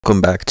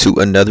Welcome back to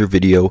another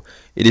video.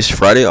 It is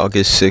Friday,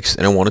 August 6th,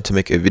 and I wanted to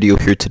make a video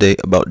here today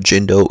about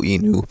Jindo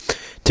Inu.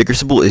 Ticker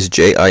symbol is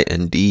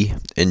JIND,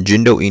 and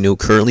Jindo Inu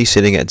currently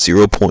sitting at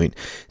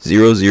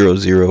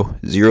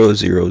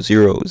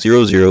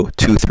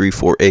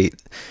 0.00000002348.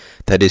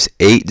 That is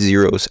 8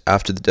 zeros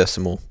after the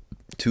decimal,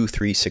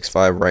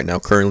 2365 right now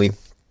currently.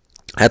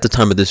 At the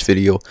time of this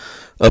video,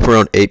 up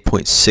around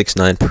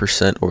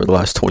 8.69% over the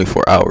last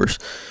 24 hours.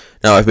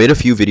 Now, I've made a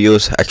few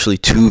videos, actually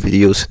 2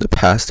 videos in the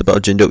past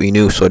about Jindo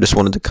Inu, so I just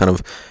wanted to kind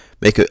of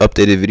make an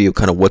updated video,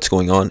 kind of what's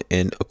going on.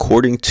 And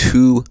according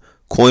to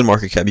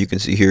CoinMarketCap, you can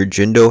see here,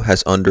 Jindo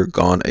has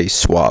undergone a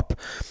swap.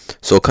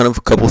 So kind of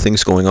a couple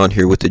things going on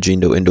here with the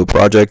Jindo Inu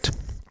project.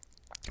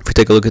 If we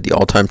take a look at the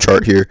all-time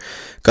chart here,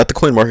 got the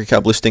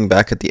CoinMarketCap listing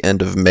back at the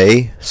end of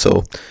May,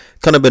 so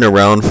kind of been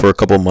around for a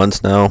couple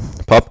months now.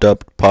 Popped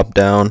up, popped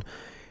down.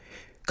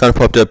 Kind of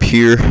popped up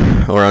here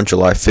around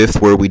July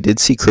 5th, where we did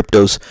see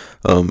cryptos,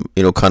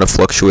 kind of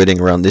fluctuating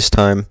around this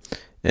time.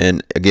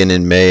 And again,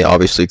 in May,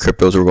 obviously,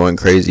 cryptos were going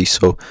crazy.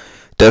 So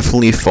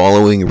definitely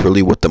following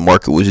really what the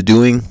market was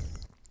doing.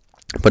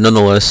 But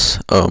nonetheless,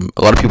 a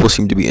lot of people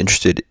seem to be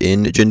interested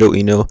in Jindo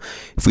Inu.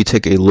 If we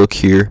take a look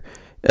here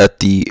at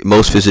the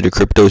most visited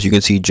cryptos, you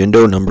can see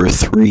Jindo number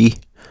 3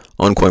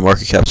 on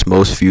CoinMarketCap's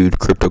most viewed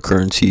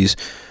cryptocurrencies.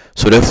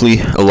 So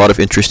definitely a lot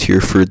of interest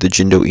here for the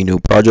Jindo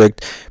Inu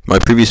project. My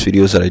previous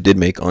videos that I did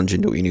make on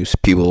Jindo Inu,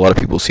 a lot of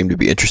people seem to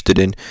be interested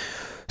in.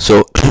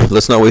 So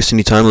let's not waste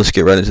any time. Let's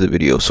get right into the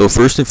video. So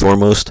first and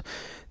foremost,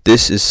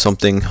 this is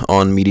something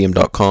on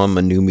medium.com,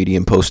 a new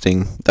Medium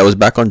posting that was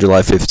back on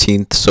July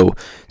 15th. So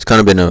it's kind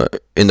of been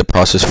in the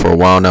process for a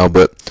while now.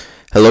 But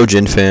hello,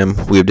 Jind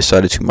fam. We have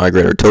decided to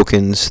migrate our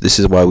tokens. This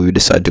is why we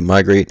decided to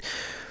migrate.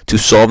 To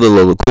solve the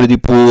low liquidity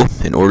pool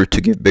in order to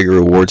give bigger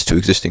rewards to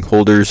existing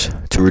holders,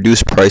 to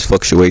reduce price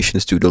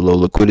fluctuations due to low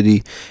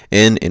liquidity,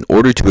 and in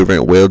order to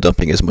prevent whale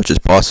dumping as much as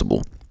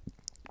possible.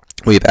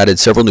 We have added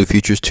several new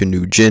features to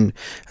new Jind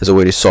as a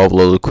way to solve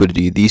low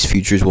liquidity. These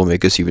features will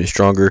make us even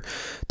stronger.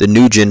 The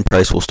new Jind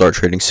price will start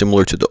trading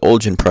similar to the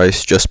old Jind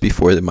price just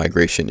before the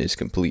migration is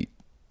complete.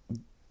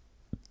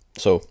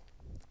 So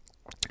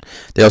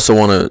they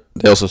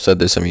also said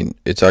this,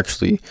 it's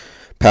actually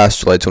past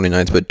July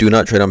 29th, but do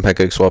not trade on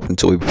PancakeSwap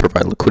until we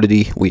provide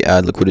liquidity. We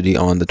add liquidity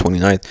on the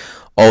 29th.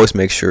 Always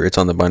make sure it's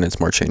on the Binance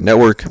Smart Chain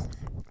network.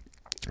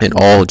 And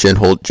all Jind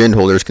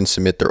holders can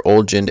submit their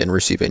old Jind and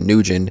receive a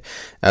new Jind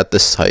at the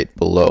site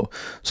below.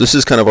 So this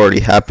has kind of already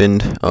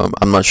happened.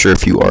 I'm not sure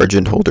if you are a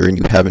Jind holder and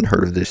you haven't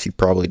heard of this. You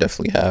probably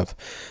definitely have.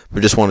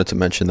 But just wanted to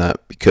mention that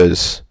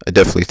because I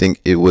definitely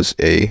think it was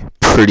a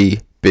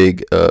pretty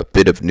big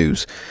bit of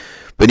news.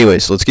 But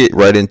anyways, let's get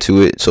right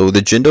into it. So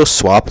the Jindo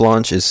swap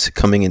launch is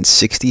coming in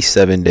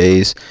 67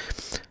 days.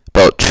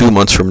 About 2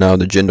 months from now,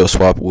 the Jindo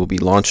swap will be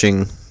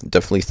launching.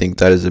 Definitely think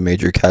that is a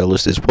major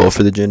catalyst as well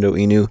for the Jindo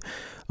Inu.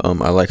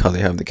 I like how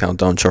they have the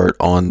countdown chart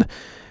on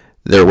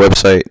their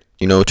website,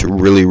 to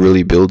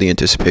really build the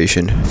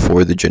anticipation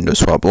for the Jindo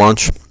swap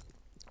launch.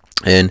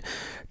 And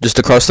just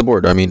across the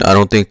board, I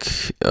don't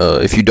think,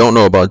 if you don't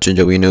know about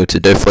Jindo Inu, it's a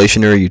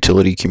deflationary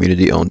utility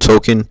community owned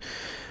token.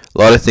 A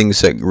lot of things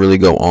that really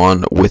go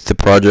on with the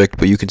project,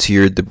 but you can see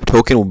here the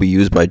token will be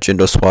used by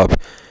JindoSwap,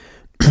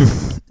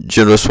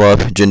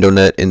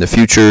 JindoNet in the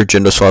future.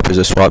 JindoSwap is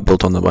a swap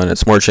built on the Binance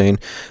Smart Chain,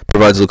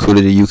 provides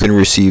liquidity. You can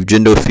receive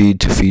Jindo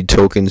feed to feed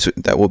tokens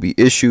that will be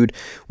issued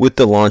with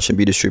the launch and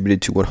be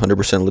distributed to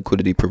 100%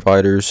 liquidity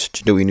providers.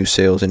 Jindo Inu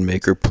sales and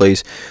maker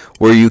place,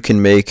 where you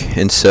can make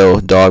and sell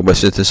dog by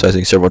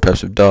synthesizing several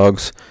types of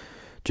dogs.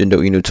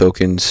 Jindo Inu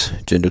tokens,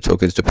 Jindo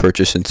tokens to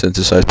purchase and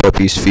synthesize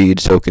puppies, feed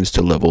tokens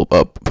to level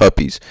up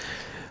puppies.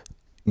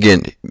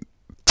 Again,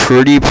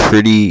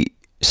 pretty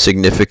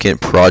significant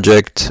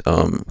project,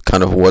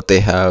 kind of what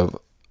they have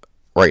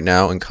right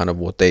now and kind of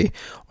what they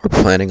are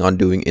planning on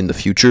doing in the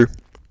future.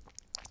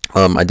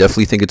 I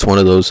definitely think it's one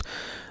of those,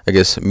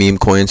 meme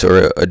coins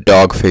or a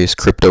dog face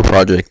crypto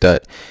project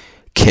that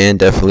can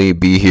definitely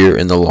be here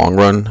in the long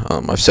run.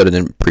 I've said it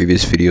in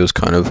previous videos,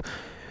 kind of,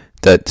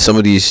 that some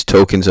of these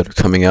tokens that are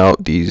coming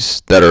out,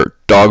 these that are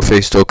dog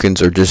face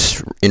tokens, are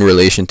just in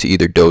relation to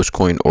either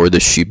Dogecoin or the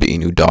Shiba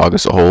Inu dog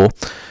as a whole.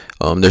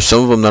 There's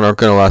some of them that aren't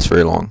going to last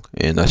very long,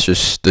 and that's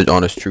just the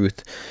honest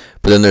truth.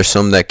 But then there's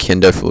some that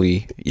can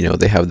definitely,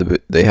 they have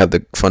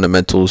the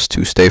fundamentals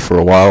to stay for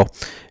a while,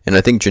 and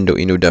I think Jindo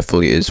Inu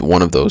definitely is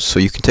one of those. So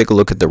you can take a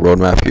look at the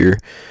roadmap here.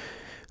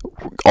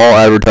 All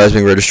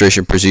advertising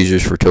registration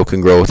procedures for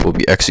token growth will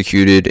be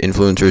executed.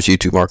 Influencers,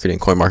 YouTube marketing,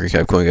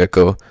 CoinMarketCap,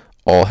 CoinGecko,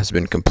 all has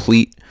been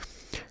complete.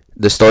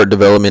 The start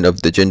development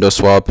of the Jindo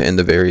swap and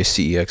the various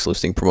CEX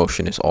listing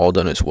promotion is all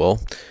done as well.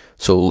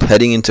 So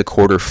heading into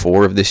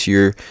Q4 of this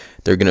year,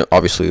 they're going to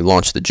obviously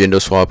launch the Jindo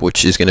swap,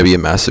 which is going to be a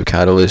massive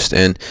catalyst.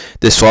 And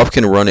this swap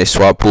can run a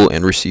swap pool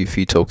and receive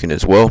fee token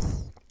as well.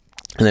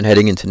 And then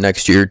heading into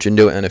next year,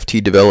 Jindo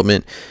NFT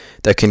development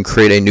that can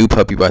create a new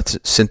puppy by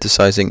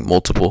synthesizing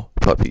multiple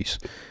puppies.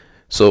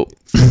 So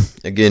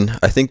again,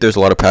 I think there's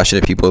a lot of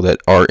passionate people that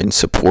are in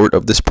support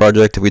of this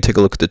project. If we take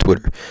a look at the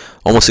Twitter,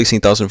 almost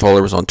 16,000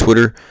 followers on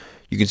Twitter.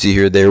 You can see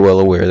here they're well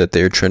aware that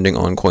they're trending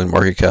on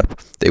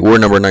CoinMarketCap. They were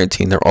number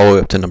 19. They're all the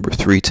way up to number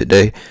 3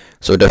 today.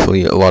 So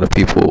definitely a lot of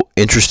people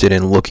interested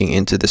in looking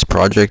into this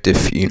project.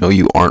 If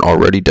you aren't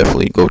already,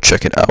 definitely go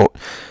check it out.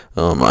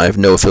 I have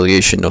no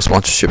affiliation, no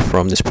sponsorship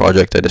from this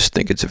project. I just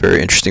think it's a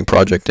very interesting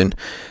project and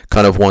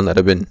kind of one that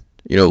I've been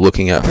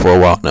looking at for a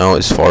while now,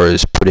 as far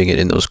as putting it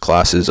in those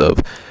classes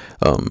of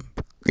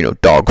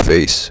dog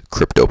face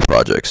crypto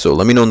projects. So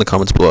let me know in the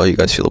comments below how you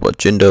guys feel about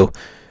Jindo.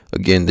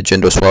 Again, the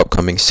Jindo swap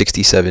coming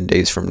 67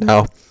 days from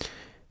now.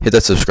 Hit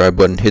that subscribe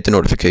button, hit the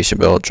notification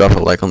bell, drop a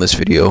like on this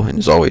video, and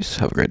as always,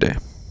 have a great day.